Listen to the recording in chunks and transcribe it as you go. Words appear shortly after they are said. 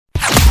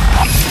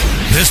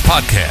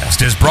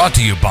podcast is brought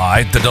to you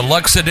by the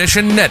Deluxe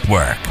Edition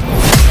Network.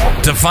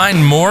 To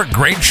find more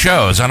great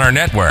shows on our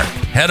network,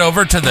 head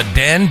over to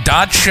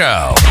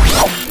theden.show.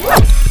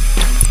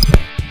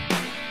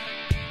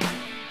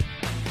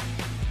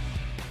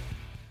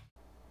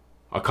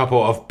 A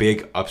couple of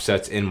big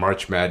upsets in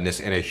March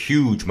Madness and a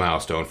huge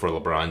milestone for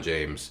LeBron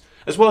James,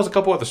 as well as a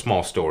couple other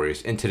small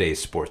stories in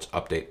today's Sports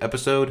Update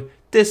episode.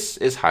 This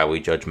is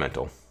Highly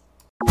Judgmental.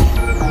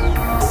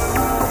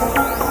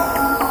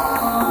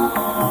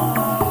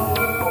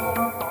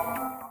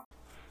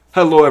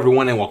 Hello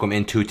everyone and welcome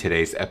into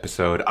today's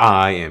episode.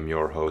 I am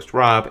your host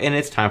Rob and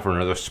it's time for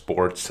another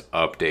sports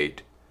update.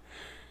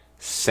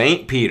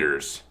 St.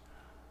 Peter's,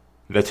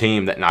 the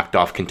team that knocked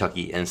off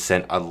Kentucky and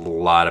sent a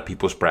lot of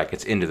people's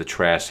brackets into the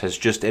trash, has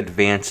just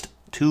advanced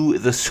to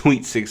the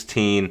Sweet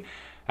 16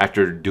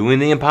 after doing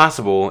the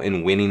impossible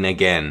and winning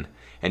again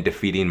and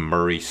defeating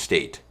Murray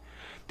State.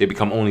 They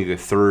become only the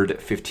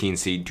third 15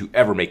 seed to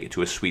ever make it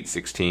to a Sweet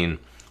 16.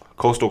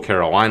 Coastal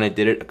Carolina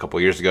did it a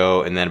couple years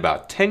ago, and then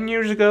about 10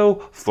 years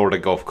ago, Florida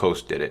Gulf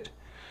Coast did it.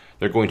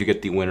 They're going to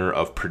get the winner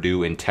of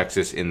Purdue and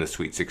Texas in the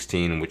Sweet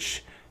 16,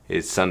 which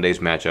is Sunday's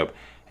matchup.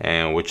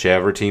 And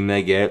whichever team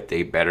they get,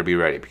 they better be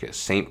ready because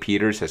St.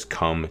 Peter's has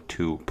come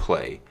to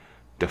play,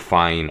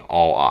 defying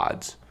all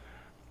odds.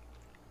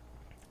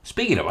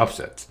 Speaking of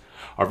upsets,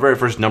 our very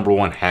first number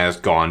one has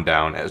gone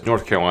down as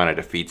North Carolina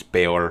defeats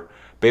Baylor.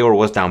 Baylor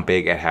was down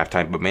big at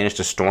halftime, but managed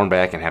to storm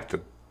back and have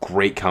the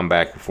great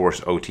comeback,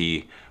 force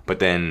OT. But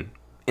then,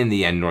 in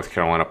the end, North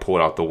Carolina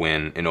pulled out the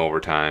win in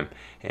overtime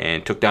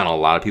and took down a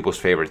lot of people's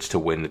favorites to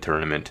win the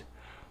tournament.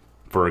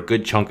 For a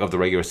good chunk of the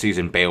regular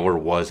season, Baylor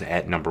was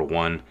at number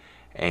one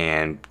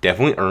and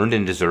definitely earned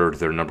and deserved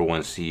their number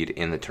one seed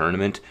in the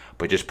tournament,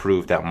 but just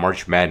proved that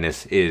March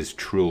Madness is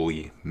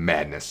truly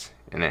madness,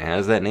 and it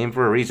has that name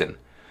for a reason.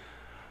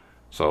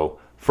 So,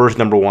 first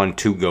number one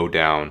to go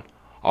down.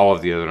 All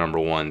of the other number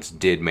ones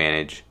did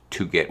manage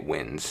to get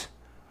wins,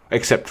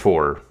 except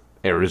for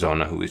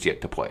Arizona, who is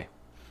yet to play.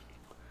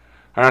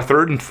 And our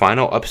third and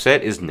final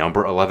upset is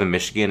number 11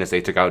 Michigan as they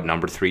took out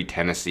number 3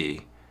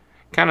 Tennessee.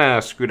 Kind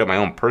of screwed up my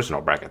own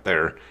personal bracket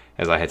there,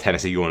 as I had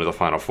Tennessee going to the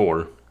Final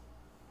Four.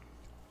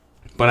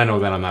 But I know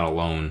that I'm not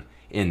alone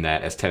in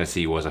that, as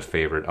Tennessee was a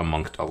favorite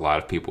amongst a lot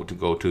of people to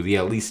go to the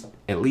at least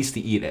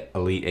the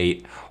Elite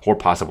Eight, or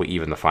possibly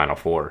even the Final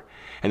Four.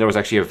 And there was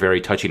actually a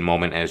very touching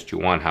moment as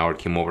Juwan Howard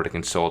came over to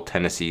console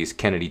Tennessee's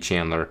Kennedy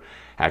Chandler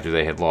after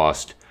they had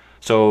lost.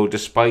 So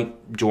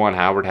despite Juwan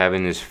Howard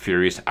having this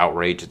furious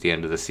outrage at the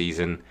end of the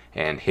season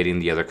and hitting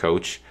the other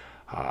coach,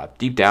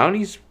 deep down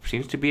he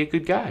seems to be a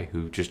good guy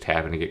who just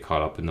happened to get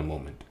caught up in the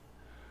moment.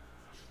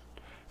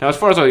 Now, as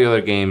far as all the other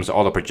games,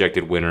 all the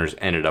projected winners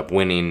ended up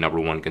winning. Number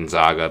 1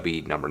 Gonzaga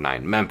beat number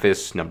 9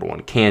 Memphis. Number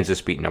 1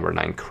 Kansas beat number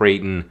 9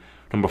 Creighton.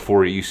 Number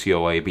 4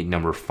 UCLA beat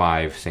number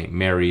 5 St.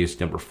 Mary's.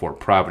 Number 4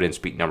 Providence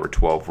beat number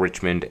 12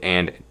 Richmond.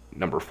 And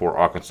number 4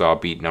 Arkansas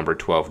beat number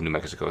 12 New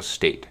Mexico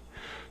State.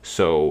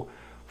 So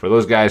for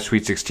those guys,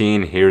 Sweet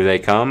 16, here they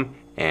come.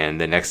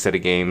 And the next set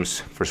of games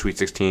for Sweet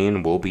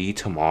 16 will be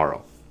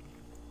tomorrow.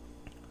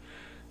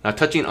 Now,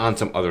 touching on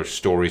some other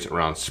stories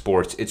around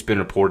sports, it's been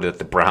reported that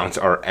the Browns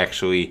are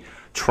actually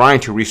trying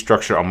to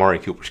restructure Amari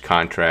Cooper's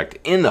contract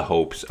in the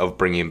hopes of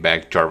bringing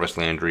back Jarvis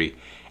Landry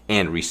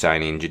and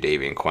re-signing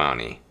Jadeveon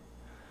Clowney.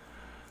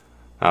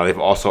 Now, they've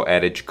also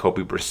added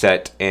Jacoby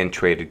Brissett and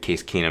traded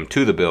Case Keenum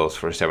to the Bills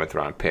for a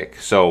 7th-round pick.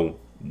 So,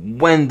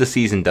 when the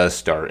season does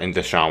start and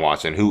Deshaun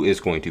Watson, who is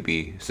going to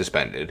be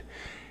suspended,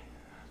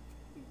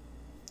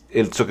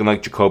 it's looking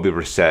like Jacoby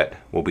Brissett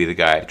will be the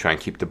guy to try and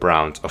keep the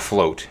Browns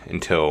afloat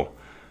until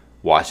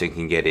Watson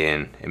can get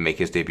in and make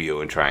his debut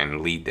and try and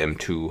lead them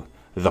to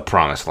the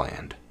promised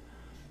land.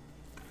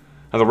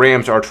 Now, the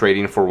Rams are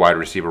trading for wide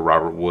receiver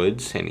Robert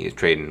Woods, and he is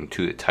trading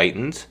to the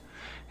Titans.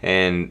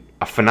 And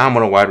a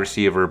phenomenal wide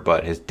receiver,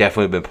 but has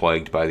definitely been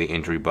plagued by the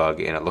injury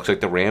bug, and it looks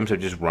like the Rams have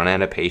just run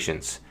out of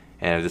patience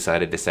and have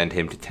decided to send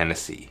him to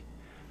Tennessee.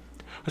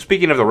 Well,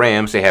 speaking of the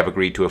Rams, they have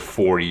agreed to a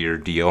 4-year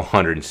deal,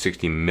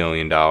 $160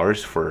 million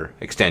for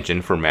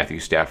extension for Matthew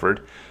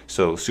Stafford.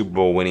 So Super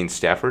Bowl winning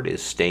Stafford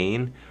is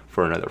staying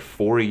for another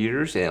 4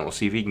 years, and we'll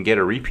see if he can get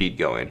a repeat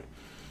going.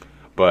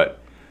 But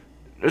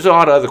there's a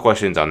lot of other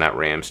questions on that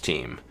Rams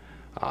team.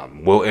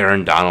 Will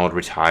Aaron Donald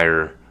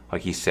retire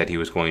like he said he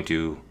was going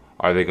to?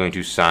 Are they going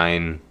to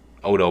sign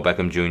Odell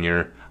Beckham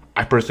Jr.?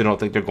 I personally don't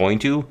think they're going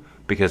to,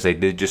 because they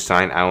did just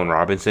sign Allen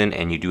Robinson,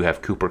 and you do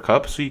have Cooper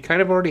Kupp, so you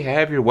kind of already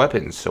have your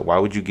weapons. So why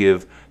would you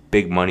give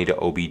big money to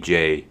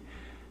OBJ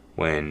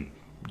when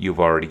you've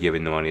already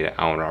given the money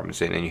to Allen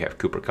Robinson and you have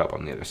Cooper Kupp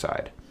on the other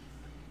side?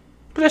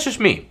 But that's just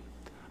me.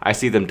 I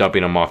see them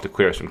dumping him off to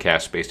clear up some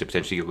cap space to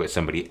potentially get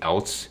somebody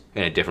else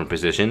in a different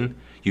position.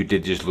 You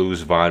did just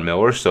lose Von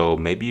Miller, so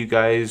maybe you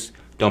guys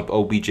dump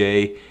OBJ,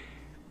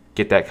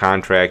 get that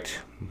contract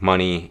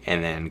money,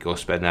 and then go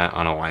spend that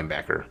on a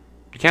linebacker.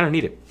 You kind of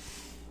need it.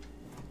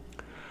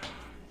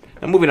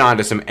 Now, moving on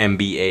to some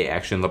NBA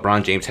action.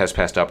 LeBron James has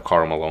passed up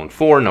Karl Malone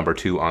for number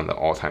 2 on the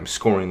all-time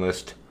scoring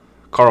list.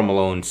 Karl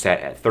Malone sat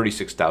at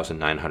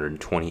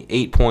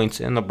 36,928 points,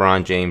 and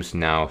LeBron James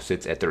now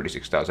sits at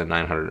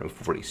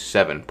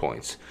 36,947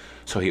 points.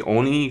 So he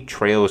only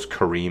trails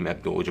Kareem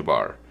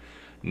Abdul-Jabbar.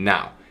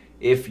 Now,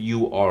 if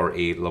you are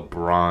a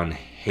LeBron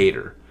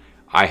hater,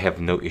 I have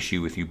no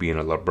issue with you being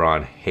a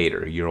LeBron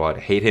hater. You're allowed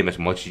to hate him as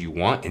much as you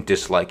want and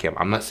dislike him.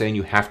 I'm not saying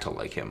you have to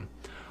like him,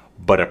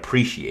 but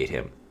appreciate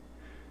him.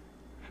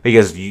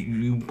 Because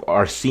you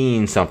are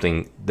seeing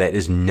something that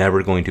is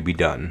never going to be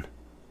done.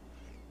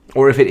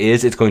 Or if it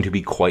is, it's going to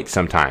be quite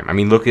some time. I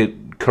mean, look at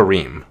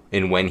Kareem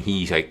and when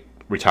he's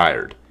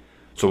retired.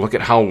 So look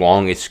at how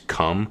long it's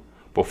come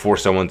before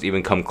someone's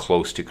even come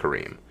close to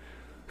Kareem.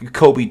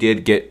 Kobe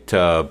did get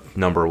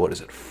number,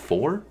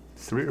 4?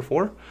 3 or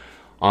 4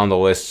 on the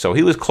list. So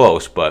he was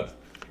close, but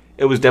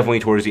it was definitely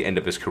towards the end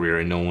of his career,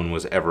 and no one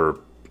was ever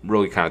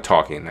really kind of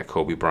talking that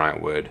Kobe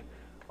Bryant would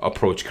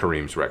approach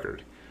Kareem's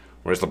record.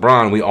 Whereas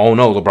LeBron, we all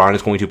know LeBron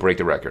is going to break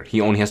the record. He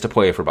only has to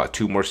play for about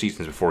 2 more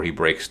seasons before he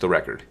breaks the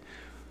record.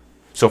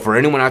 So for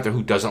anyone out there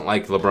who doesn't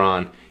like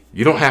LeBron,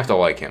 you don't have to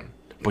like him,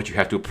 but you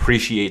have to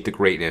appreciate the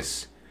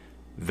greatness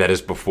that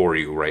is before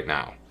you right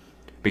now.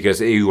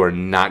 Because you are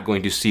not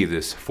going to see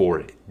this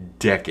for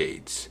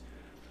decades.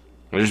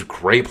 There's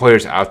great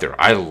players out there.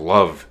 I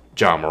love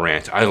Ja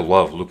Morant. I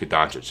love Luka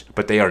Doncic.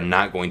 But they are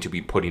not going to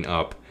be putting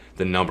up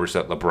the numbers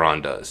that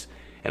LeBron does.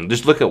 And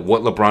just look at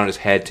what LeBron has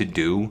had to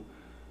do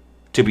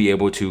to be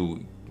able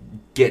to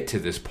get to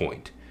this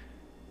point.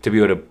 To be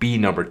able to be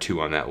number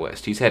 2 on that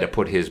list. He's had to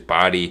put his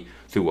body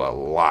through a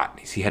lot.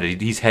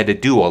 He's had to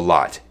do a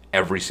lot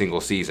every single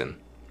season.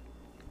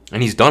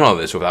 And he's done all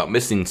this without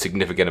missing a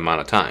significant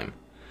amount of time.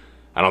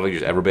 I don't think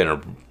there's ever been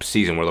a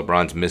season where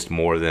LeBron's missed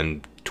more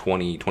than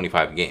 20,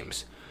 25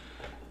 games.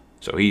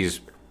 So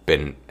he's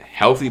been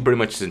healthy pretty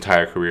much his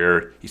entire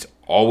career. He's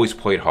always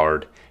played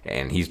hard.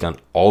 And he's done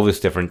all this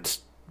different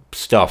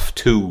stuff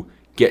to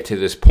get to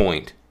this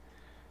point.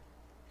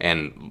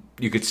 And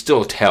you could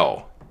still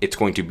tell it's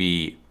going to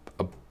be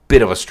a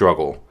bit of a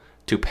struggle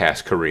to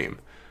pass Kareem.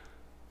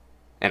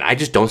 And I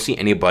just don't see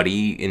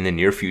anybody in the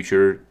near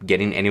future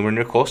getting anywhere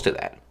near close to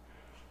that.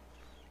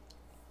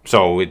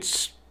 So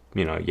it's,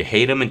 you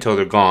hate them until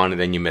they're gone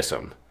and then you miss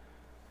them.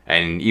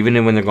 And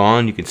even when they're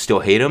gone, you can still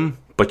hate them,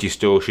 but you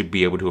still should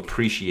be able to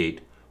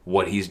appreciate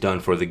what he's done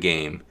for the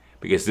game.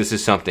 Because this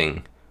is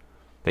something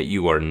that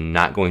you are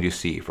not going to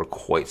see for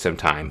quite some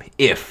time,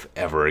 if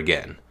ever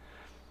again.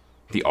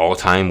 The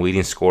all-time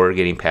leading scorer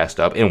getting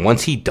passed up. And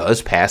once he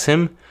does pass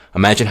him,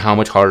 imagine how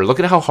much harder. Look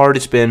at how hard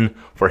it's been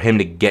for him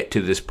to get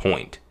to this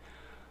point.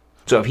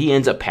 So if he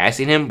ends up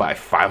passing him by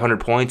 500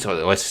 points, or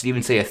let's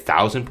even say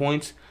 1,000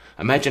 points,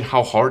 imagine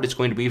how hard it's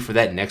going to be for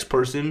that next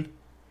person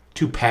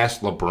to pass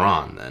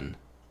LeBron then.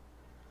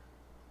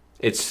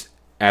 It's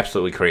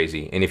absolutely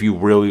crazy. And if you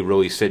really,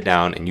 really sit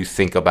down and you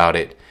think about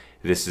it,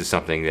 this is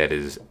something that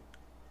is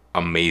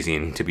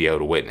amazing to be able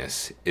to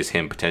witness, is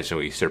him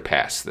potentially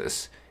surpass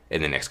this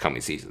in the next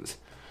coming seasons.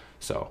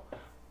 So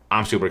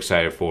I'm super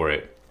excited for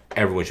it.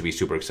 Everyone should be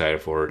super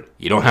excited for it.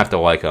 You don't have to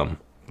like him,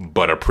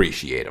 but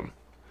appreciate him.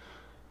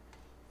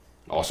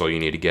 Also, you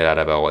need to get out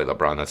of LA,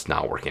 LeBron. That's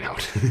not working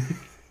out.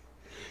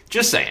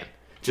 Just saying.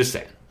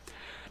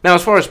 Now,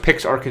 as far as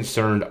picks are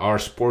concerned, our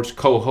sports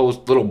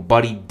co-host, little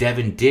buddy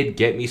Devin, did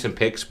get me some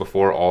picks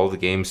before all the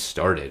games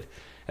started.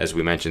 As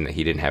we mentioned that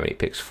he didn't have any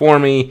picks for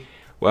me,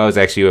 well, I was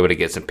actually able to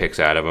get some picks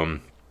out of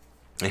him.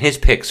 And his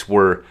picks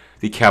were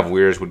the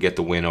Cavaliers would get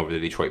the win over the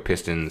Detroit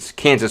Pistons,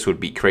 Kansas would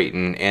beat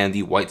Creighton, and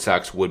the White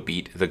Sox would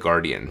beat the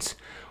Guardians.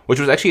 Which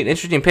was actually an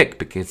interesting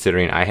pick,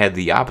 considering I had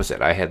the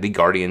opposite. I had the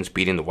Guardians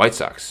beating the White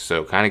Sox,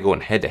 so kind of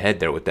going head-to-head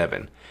there with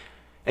Devin.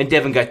 And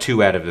Devin got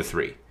 2 out of the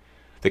 3.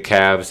 The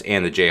Cavs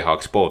and the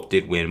Jayhawks both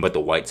did win, but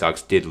the White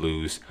Sox did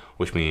lose,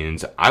 which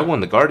means I won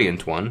the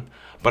Guardians one,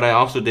 but I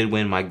also did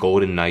win my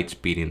Golden Knights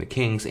beating the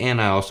Kings,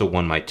 and I also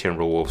won my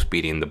Timberwolves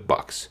beating the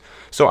Bucks.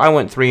 So I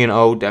went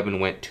 3-0, Devin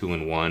went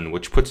 2-1,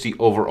 which puts the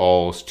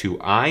overalls to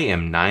I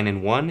am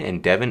 9-1,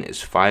 and Devin is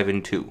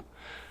 5-2.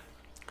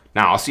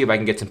 Now, I'll see if I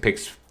can get some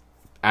picks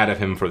out of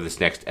him for this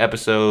next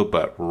episode,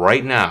 but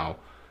right now,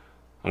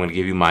 I'm going to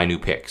give you my new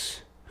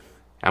picks.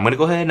 I'm going to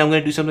go ahead and I'm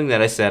going to do something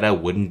that I said I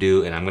wouldn't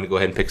do, and I'm going to go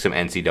ahead and pick some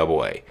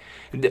NCAA.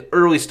 The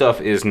early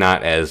stuff is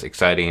not as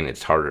exciting.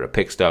 It's harder to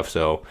pick stuff,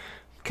 so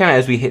kind of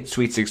as we hit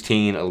Sweet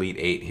 16, Elite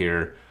 8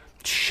 here,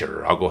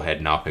 sure, I'll go ahead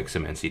and I'll pick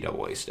some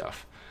NCAA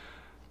stuff.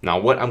 Now,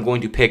 what I'm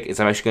going to pick is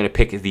I'm actually going to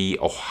pick the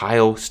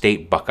Ohio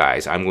State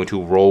Buckeyes. I'm going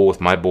to roll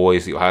with my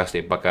boys, the Ohio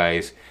State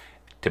Buckeyes,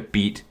 to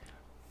beat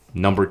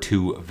number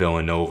 2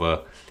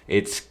 Villanova.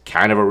 It's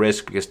kind of a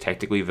risk because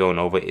technically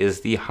Villanova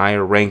is the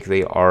higher rank.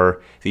 They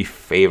are the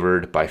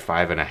favored by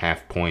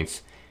 5.5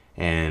 points.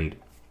 And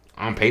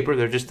on paper,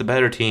 they're just the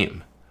better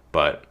team.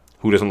 But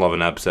who doesn't love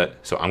an upset?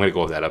 So I'm going to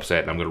go with that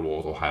upset, and I'm going to roll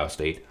with Ohio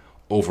State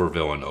over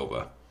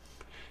Villanova.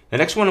 The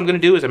next one I'm going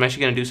to do is I'm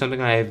actually going to do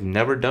something I've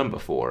never done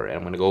before. And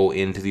I'm going to go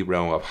into the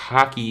realm of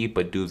hockey,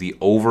 but do the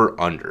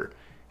over-under.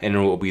 and it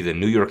will be the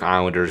New York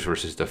Islanders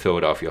versus the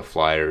Philadelphia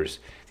Flyers.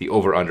 The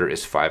over-under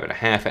is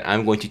 5.5, and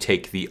I'm going to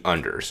take the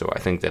under. So I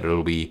think that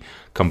it'll be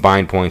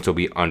combined points will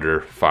be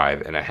under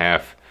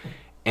 5.5.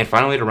 And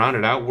finally, to round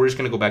it out, we're just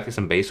going to go back to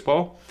some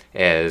baseball,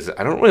 as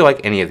I don't really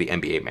like any of the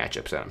NBA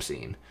matchups that I'm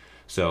seeing.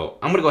 So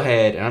I'm going to go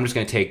ahead, and I'm just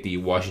going to take the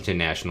Washington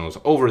Nationals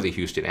over the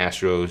Houston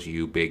Astros,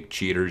 you big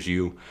cheaters,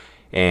 you,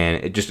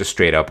 and just a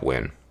straight-up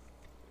win.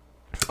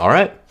 All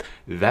right,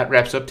 that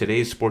wraps up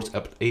today's Sports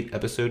Update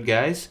episode,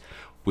 guys.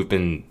 We've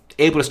been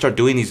able to start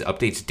doing these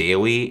updates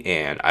daily,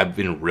 and I've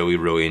been really,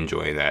 really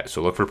enjoying that.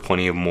 So look for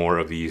plenty of more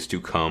of these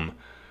to come.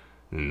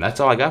 And that's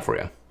all I got for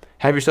you.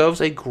 Have yourselves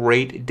a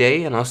great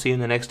day, and I'll see you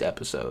in the next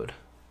episode.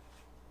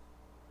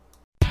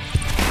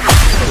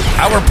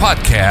 Our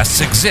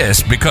podcasts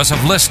exist because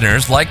of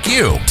listeners like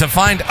you. To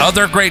find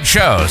other great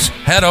shows,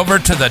 head over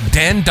to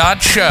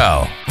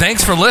thedan.show.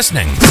 Thanks for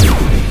listening.